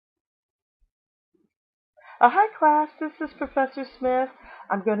Hi class, this is Professor Smith.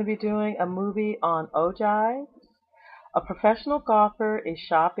 I'm going to be doing a movie on Ogive. A professional golfer is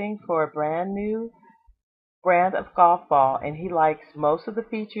shopping for a brand new brand of golf ball, and he likes most of the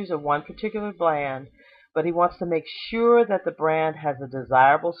features of one particular brand, but he wants to make sure that the brand has a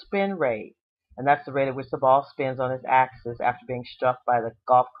desirable spin rate, and that's the rate at which the ball spins on its axis after being struck by the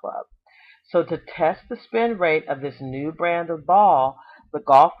golf club. So to test the spin rate of this new brand of ball, the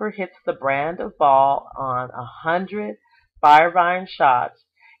golfer hits the brand of ball on 100 fire iron shots,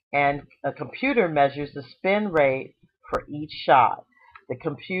 and a computer measures the spin rate for each shot. The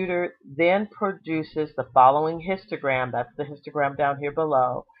computer then produces the following histogram, that's the histogram down here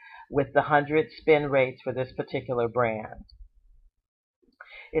below, with the 100 spin rates for this particular brand.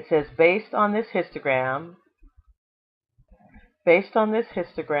 It says, based on this histogram,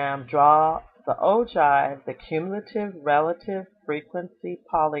 draw the ogive, the cumulative relative frequency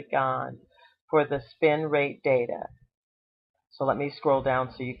polygon for the spin rate data. So let me scroll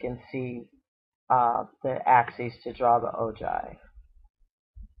down so you can see the axes to draw the ogive.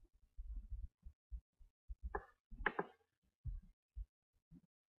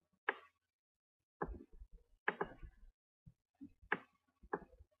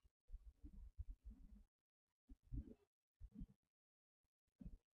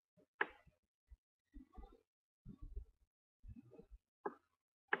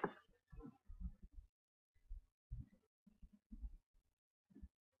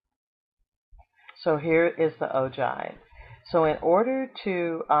 So here is the ogive. So in order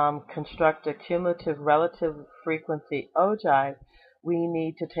to construct a cumulative relative frequency ogive, we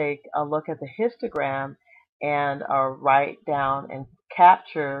need to take a look at the histogram and write down and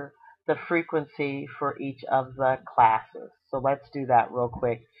capture the frequency for each of the classes. So let's do that real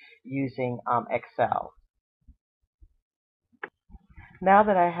quick using Excel. Now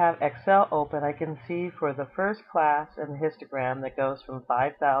that I have Excel open, I can see for the first class in the histogram that goes from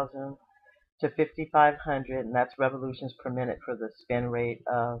 5,000 to 5,500, and that's revolutions per minute for the spin rate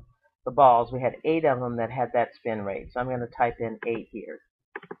of the balls. We had 8 of them that had that spin rate, so I'm going to type in 8 here.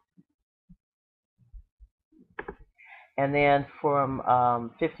 And then from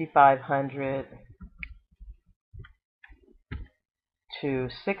 5,500 to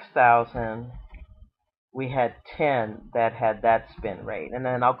 6,000, we had 10 that had that spin rate. And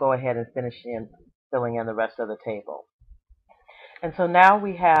then I'll go ahead and finish filling in the rest of the table. And so now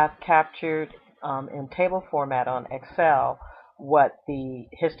we have captured in table format on Excel what the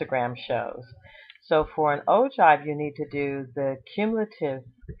histogram shows. So for an ogive, you need to do the cumulative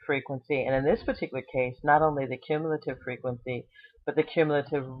frequency, and in this particular case, not only the cumulative frequency, but the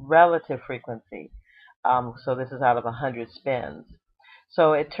cumulative relative frequency. So this is out of 100 spins.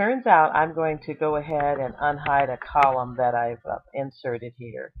 So it turns out I'm going to go ahead and unhide a column that I've inserted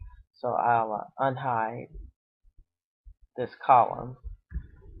here. So I'll unhide this column.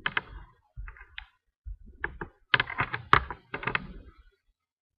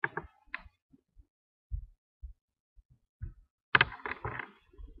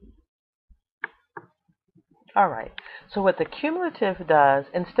 All right, so what the cumulative does,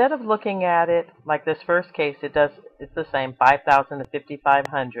 instead of looking at it like this first case, it's the same, 5,000 to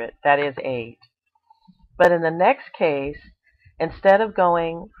 5,500, that is 8. But in the next case, instead of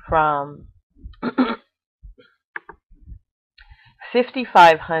going from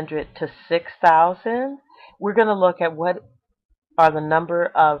 5,500 to 6,000, we're going to look at what are the number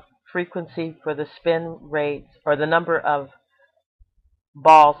of frequency for the spin rates, or the number of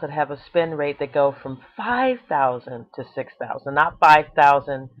balls that have a spin rate that go from 5,000 to 6,000, not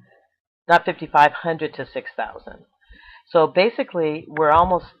 5,000, not 5,500 to 6,000. So basically, we're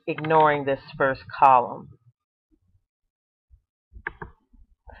almost ignoring this first column.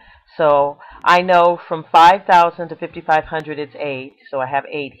 So I know from 5,000 to 5,500 it's 8, so I have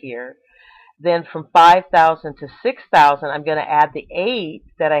 8 here. Then from 5,000 to 6,000, I'm going to add the 8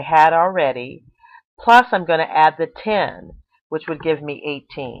 that I had already, plus I'm going to add the 10, which would give me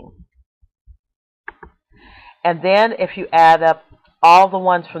 18. And then if you add up all the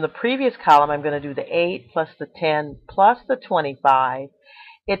ones from the previous column, I'm going to do the 8 plus the 10 plus the 25.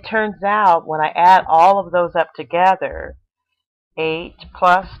 It turns out when I add all of those up together, 8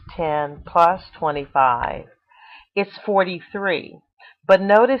 plus 10 plus 25, it's 43. But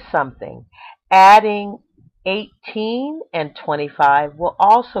notice something. Adding 18 and 25 will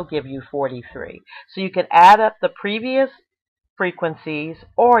also give you 43. So you can add up the previous frequencies,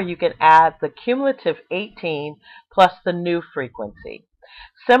 or you can add the cumulative 18 plus the new frequency.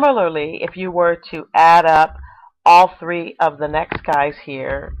 Similarly, if you were to add up all 3 of the next guys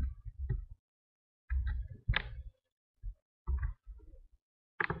here,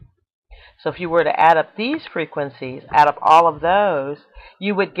 So if you were to add up these frequencies, add up all of those,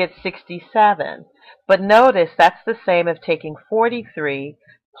 you would get 67. But notice that's the same as taking 43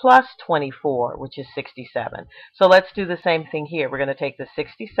 plus 24, which is 67. So let's do the same thing here. We're going to take the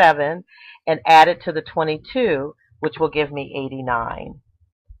 67 and add it to the 22, which will give me 89.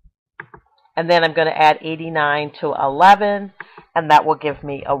 And then I'm going to add 89 to 11, and that will give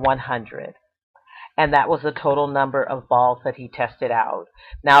me a 100. And that was the total number of balls that he tested out.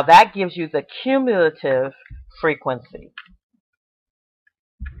 Now that gives you the cumulative frequency.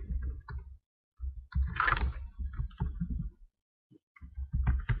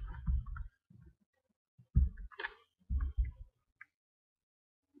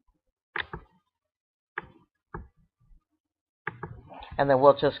 And then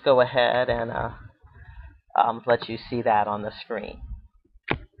we'll just go ahead and let you see that on the screen.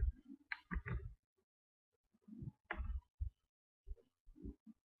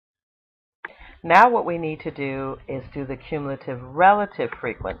 Now what we need to do is do the cumulative relative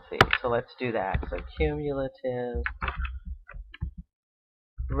frequency. So let's do that. So cumulative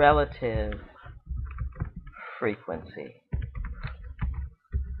relative frequency.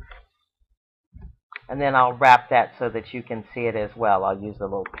 And then I'll wrap that so that you can see it as well. I'll use the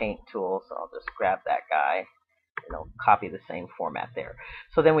little paint tool, so I'll just grab that guy and I'll copy the same format there.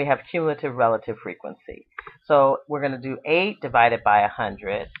 So then we have cumulative relative frequency. So we're going to do 8 divided by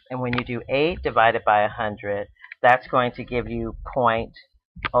 100. And when you do 8 divided by 100, that's going to give you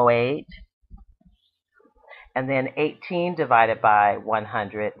 0.08. And then 18 divided by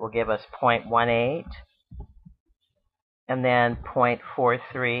 100 will give us 0.18. And then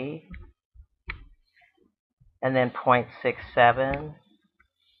 0.43. And then 0.67.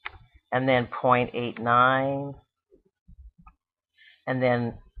 And then 0.89. And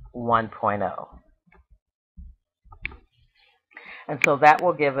then 1.0. And so that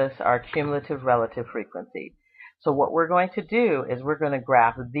will give us our cumulative relative frequency. So what we're going to do is we're going to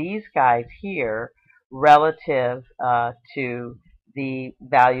graph these guys here relative to the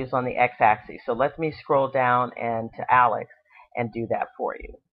values on the x-axis. So let me scroll down and to ALEKS and do that for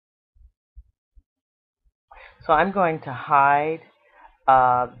you. So I'm going to hide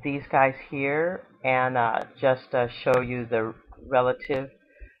these guys here and just show you the relative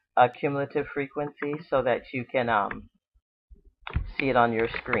cumulative frequency so that you can see it on your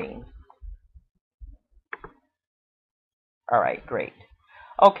screen. All right, great.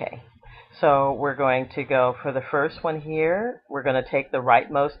 Okay, so we're going to go for the first one here. We're going to take the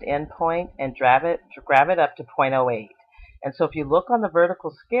rightmost endpoint and grab it up to 0.08. And so if you look on the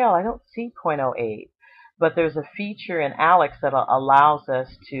vertical scale, I don't see 0.08. But there's a feature in ALEKS that allows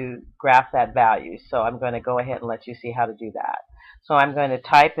us to graph that value. So I'm going to go ahead and let you see how to do that. So I'm going to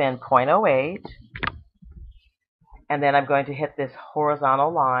type in 0.08, and then I'm going to hit this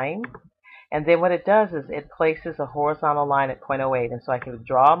horizontal line. And then what it does is it places a horizontal line at 0.08. And so I can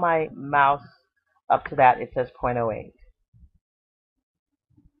draw my mouse up to that. It says 0.08.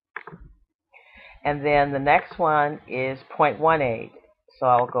 And then the next one is 0.18. So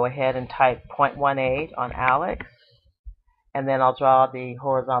I'll go ahead and type 0.18 on ALEKS, and then I'll draw the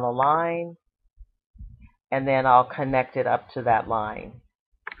horizontal line, and then I'll connect it up to that line.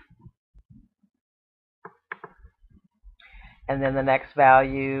 And then the next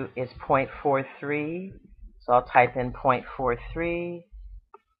value is 0.43, so I'll type in 0.43,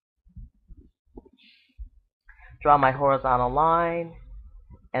 draw my horizontal line,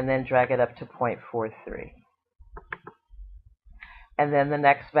 and then drag it up to 0.43. And then the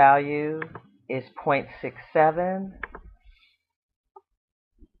next value is 0.67.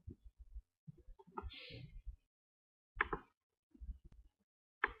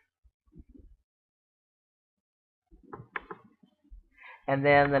 And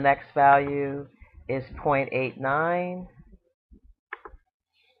then the next value is 0.89.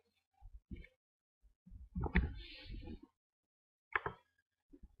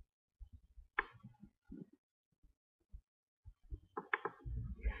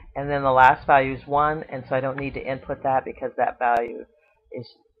 And then the last value is 1, and so I don't need to input that because that value is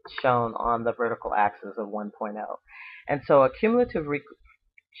shown on the vertical axis of 1.0. And so a cumulative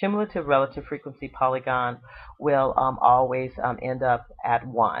relative frequency polygon will always end up at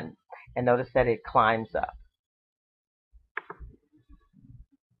 1. And notice that it climbs up.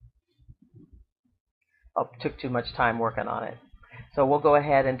 Oh, took too much time working on it. So we'll go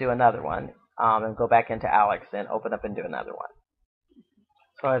ahead and do another one and go back into ALEKS and open up and do another one.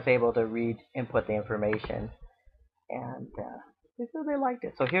 So I was able to input the information, and they liked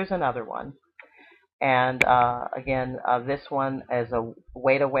it. So here's another one. And again, this one is a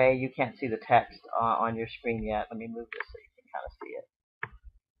wait away. You can't see the text on your screen yet. Let me move this so you can kind of see it.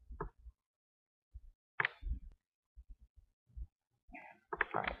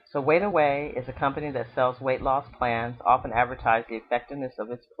 So Weight Away is a company that sells weight loss plans, often advertise the effectiveness of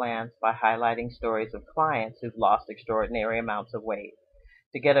its plans by highlighting stories of clients who've lost extraordinary amounts of weight.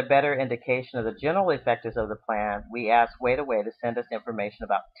 To get a better indication of the general effectiveness of the plan, we asked Weight Away to send us information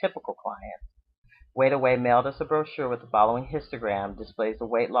about typical clients. Weight Away mailed us a brochure with the following histogram, displays the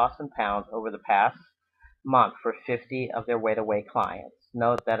weight loss in pounds over the past month for 50 of their Weight Away clients.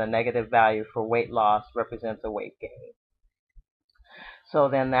 Note that a negative value for weight loss represents a weight gain. So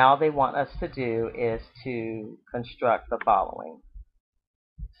then now they want us to do is to construct the following.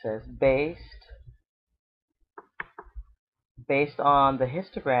 It says based on the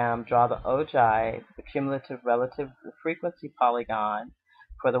histogram, draw the Ogive, the cumulative relative frequency polygon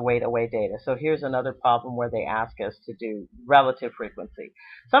for the Weight Away data. So here's another problem where they ask us to do relative frequency.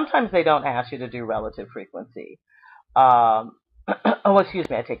 Sometimes they don't ask you to do relative frequency. Oh, excuse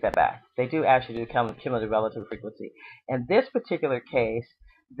me, I take that back. They do ask you to do cumulative relative frequency. In this particular case,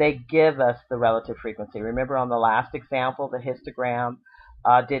 they give us the relative frequency. Remember on the last example, the histogram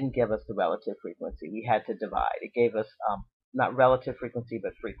didn't give us the relative frequency. We had to divide. It gave us not relative frequency,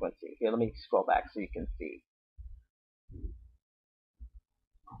 but frequency. Here, let me scroll back so you can see.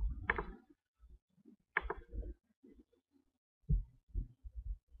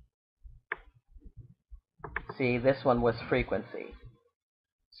 See, this one was frequency.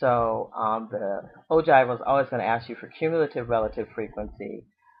 So the Ogive was always going to ask you for cumulative relative frequency,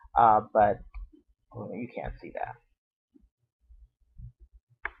 but you can't see that.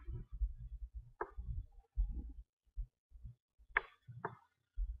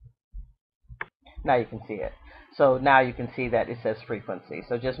 Now you can see it. So now you can see that it says frequency.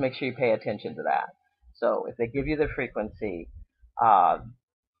 So just make sure you pay attention to that. So if they give you the frequency,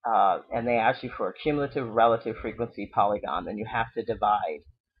 and they ask you for a cumulative relative frequency polygon, then you have to divide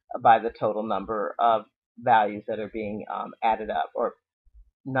by the total number of values that are being added up, or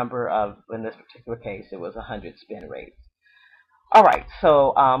number of, in this particular case, it was 100 spin rates. All right,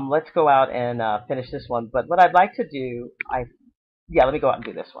 so let's go out and finish this one. But what I'd like to do, let me go out and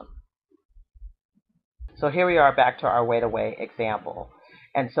do this one. So here we are back to our Weight Away example.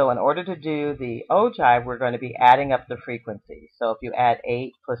 And so in order to do the Ogive, we're going to be adding up the frequency. So if you add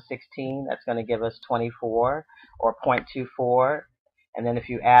 8 plus 16, that's going to give us 24, or 0.24. And then if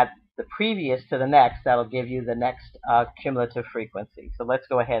you add the previous to the next, that'll give you the next cumulative frequency. So let's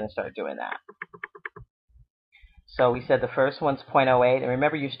go ahead and start doing that. So we said the first one's 0.08. And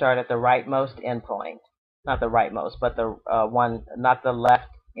remember, you start at the rightmost endpoint. Not the rightmost, but the one, not the left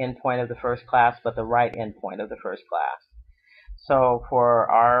endpoint of the first class, but the right endpoint of the first class. So for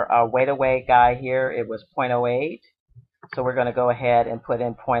our Weight Away guy here, it was 0.08. So we're going to go ahead and put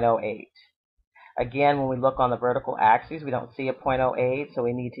in 0.08. Again, when we look on the vertical axis, we don't see a 0.08, so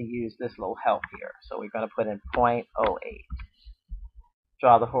we need to use this little help here. So we're going to put in 0.08.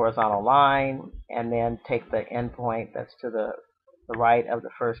 Draw the horizontal line, and then take the endpoint that's to the right of the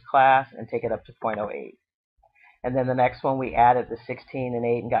first class and take it up to 0.08. And then the next one, we added the 16 and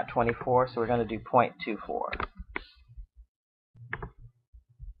 8 and got 24, so we're going to do 0.24.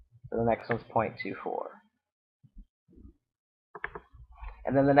 So the next one's 0.24.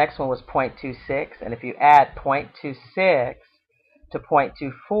 And then the next one was 0.26, and if you add 0.26 to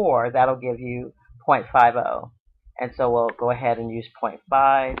 0.24, that'll give you 0.50. And so we'll go ahead and use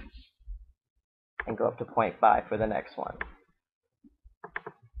 0.5 and go up to 0.5 for the next one.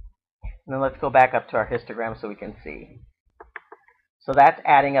 And then let's go back up to our histogram so we can see. So that's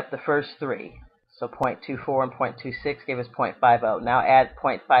adding up the first three. So 0.24 and 0.26 gave us 0.50. Now add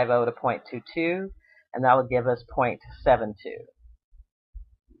 0.50 to 0.22, and that will give us 0.72.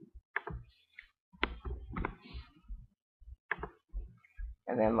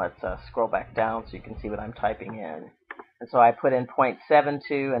 And then let's scroll back down so you can see what I'm typing in. And so I put in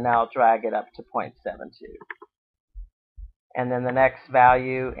 0.72, and now I'll drag it up to 0.72. And then the next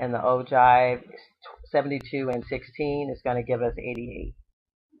value in the Ogive is 72 and 16 is going to give us 88.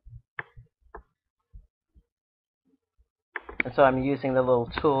 And so I'm using the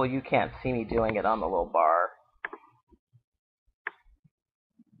little tool. You can't see me doing it on the little bar.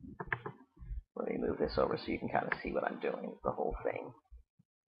 Let me move this over so you can kind of see what I'm doing, the whole thing.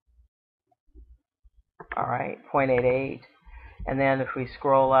 All right, 0.88. And then if we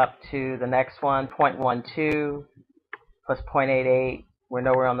scroll up to the next one, 0.12 plus 0.88, we're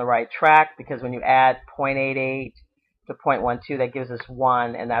nowhere on the right track, because when you add 0.88 to 0.12, that gives us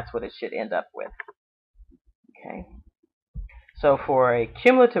 1, and that's what it should end up with. Okay. So for a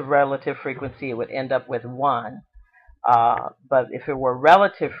cumulative relative frequency, it would end up with 1. But if it were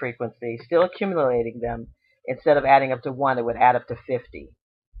relative frequency, still accumulating them, instead of adding up to 1, it would add up to 50.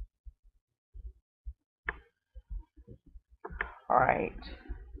 All right.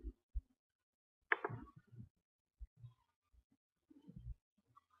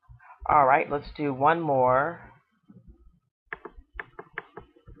 All right, let's do one more.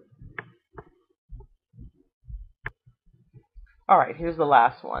 All right, here's the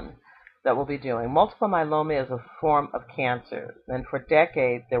last one that we'll be doing. Multiple myeloma is a form of cancer, and for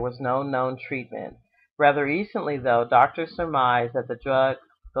decades there was no known treatment. Rather recently, though, doctors surmised that the drug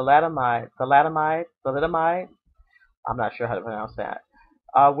thalidomide, I'm not sure how to pronounce that,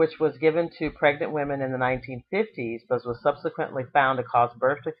 which was given to pregnant women in the 1950s, but was subsequently found to cause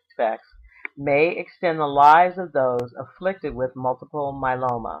birth defects, may extend the lives of those afflicted with multiple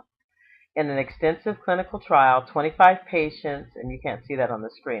myeloma. In an extensive clinical trial, 25 patients, and you can't see that on the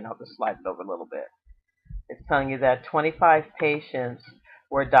screen, I'll just slide it over a little bit. It's telling you that 25 patients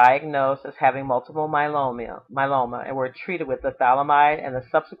were diagnosed as having multiple myeloma and were treated with the thalidomide, and the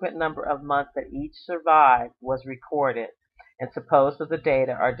subsequent number of months that each survived was recorded, and supposed that the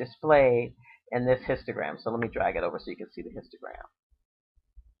data are displayed in this histogram. So let me drag it over so you can see the histogram.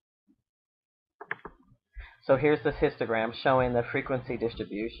 So here's this histogram showing the frequency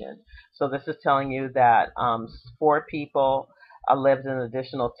distribution. So this is telling you that 4 people lived an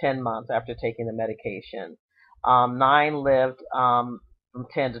additional 10 months after taking the medication. 9 lived from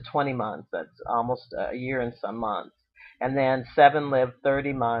 10 to 20 months. That's almost a year and some months. And then 7 lived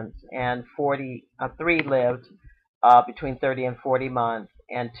 30 months, and 3 lived between 30 and 40 months,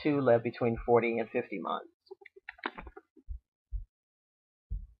 and 2 lived between 40 and 50 months.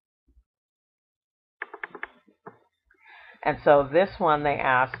 And so this one they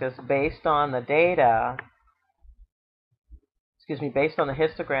ask us, based on the data, based on the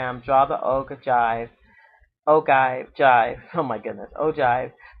histogram, draw the Ogive, Ogive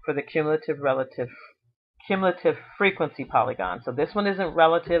for the cumulative frequency polygon. So this one isn't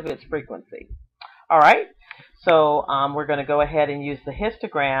relative, it's frequency. All right, so we're going to go ahead and use the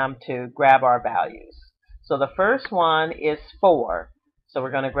histogram to grab our values. So the first one is 4. So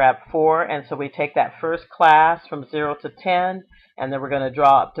we're going to grab 4, and so we take that first class from 0 to 10, and then we're going to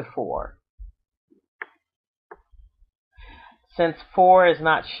draw up to 4. Since 4 is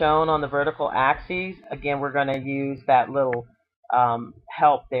not shown on the vertical axes, again, we're going to use that little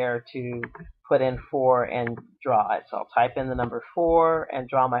help there to put in 4 and draw it. So I'll type in the number 4 and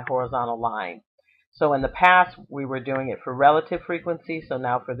draw my horizontal line. So in the past, we were doing it for relative frequency, so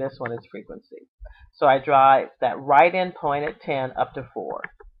now for this one, it's frequency. So I draw that right end point at 10 up to 4.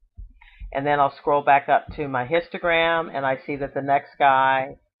 And then I'll scroll back up to my histogram, and I see that the next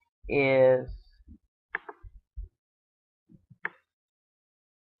guy is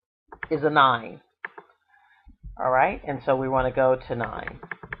a 9. All right, and so we want to go to 9.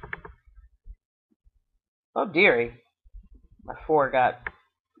 Oh, dearie. My 4 got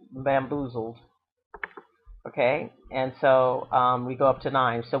bamboozled. Okay, and so we go up to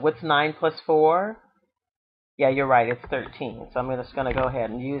 9. So what's 9 plus 4? Yeah, you're right, it's 13. So I'm just going to go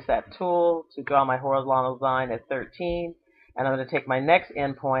ahead and use that tool to draw my horizontal line at 13. And I'm going to take my next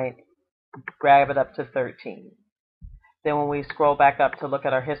endpoint, grab it up to 13. Then when we scroll back up to look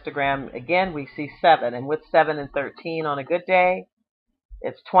at our histogram, again, we see 7. And with 7 and 13 on a good day,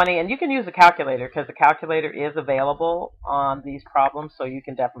 it's 20. And you can use a calculator because the calculator is available on these problems, so you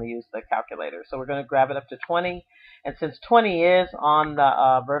can definitely use the calculator. So we're going to grab it up to 20. And since 20 is on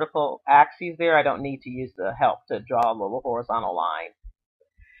the vertical axes there, I don't need to use the help to draw a little horizontal line.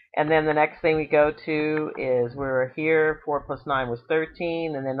 And then the next thing we go to is we're here, 4 plus 9 was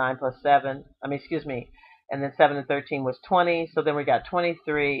 13, and then 9 plus 7, and then 7 and 13 was 20, so then we got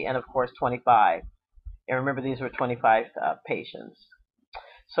 23, and of course 25. And remember, these were 25 patients.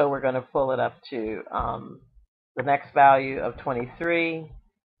 So we're going to pull it up to the next value of 23.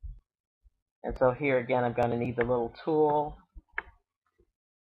 And so here again, I'm going to need the little tool.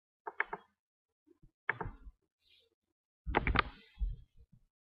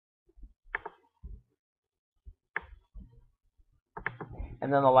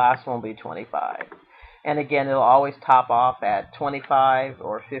 And then the last one will be 25. And again, it'll always top off at 25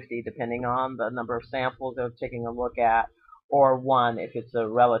 or 50, depending on the number of samples they're taking a look at, or 1 if it's a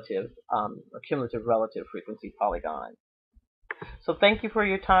cumulative relative frequency polygon. So thank you for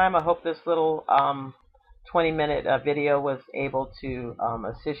your time. I hope this little 20-minute video was able to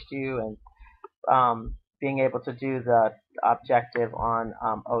assist you in being able to do the objective on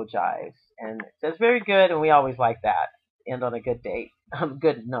Ogives. And it's very good, and we always like that. End on a good date,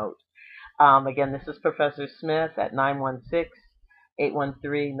 good note. Again, this is Professor Smith at 916-813-9027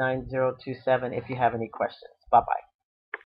 if you have any questions. Bye-bye.